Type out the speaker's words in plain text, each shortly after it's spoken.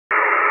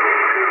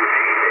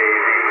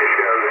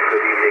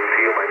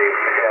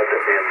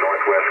in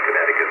Northwest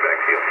Connecticut. Back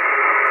to you.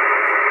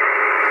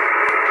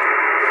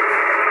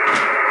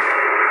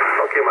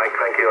 Okay, Mike,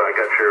 thank you. I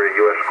got your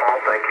U.S. call.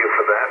 Thank you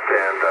for that.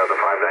 And the 59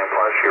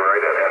 plus, you're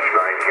right at S9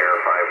 here.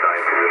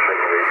 59 for your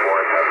signal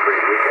report. Have a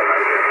great weekend. I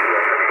sent you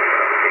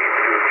from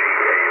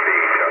K2GAV.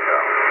 Ciao,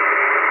 ciao.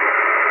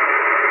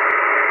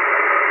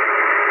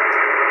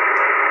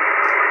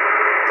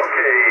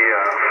 Okay,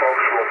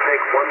 folks, we'll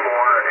take one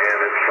more, and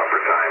it's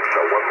supper time. So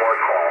one more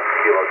call.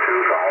 Kilo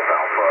 2 Golf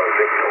Alpha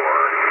Victor.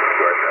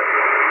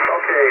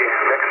 Okay,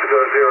 Mexico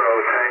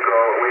 0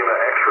 Tango Lima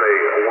X-Ray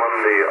won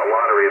the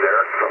lottery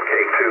there from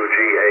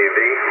K2GAV.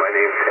 My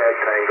name's Ted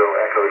Tango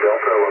Echo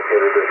Delta,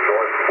 located in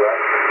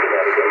Northwest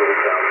Connecticut, little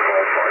town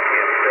called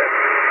Barkhamsted.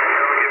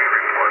 I'll give you a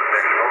report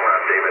next. We'll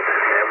have David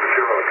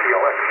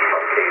M0TLX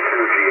from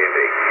K2GAV.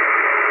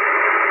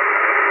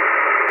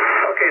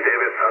 Okay,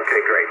 David.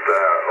 Okay, great.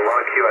 A lot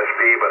of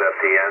QSB, but at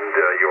the end,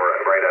 you're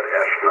right at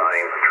S9,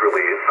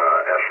 truly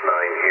S9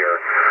 here.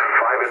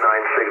 5 and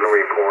 9 signal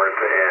report,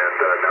 and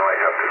now I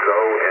have to go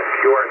and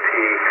QRT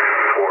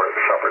for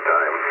supper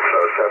time. So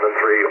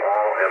 7-3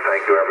 all, and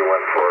thank you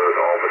everyone for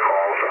all the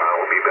calls. I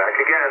will be back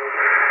again.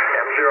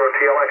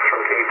 M0TLX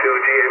from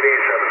K2GAV,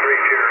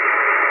 7-3,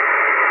 cheers.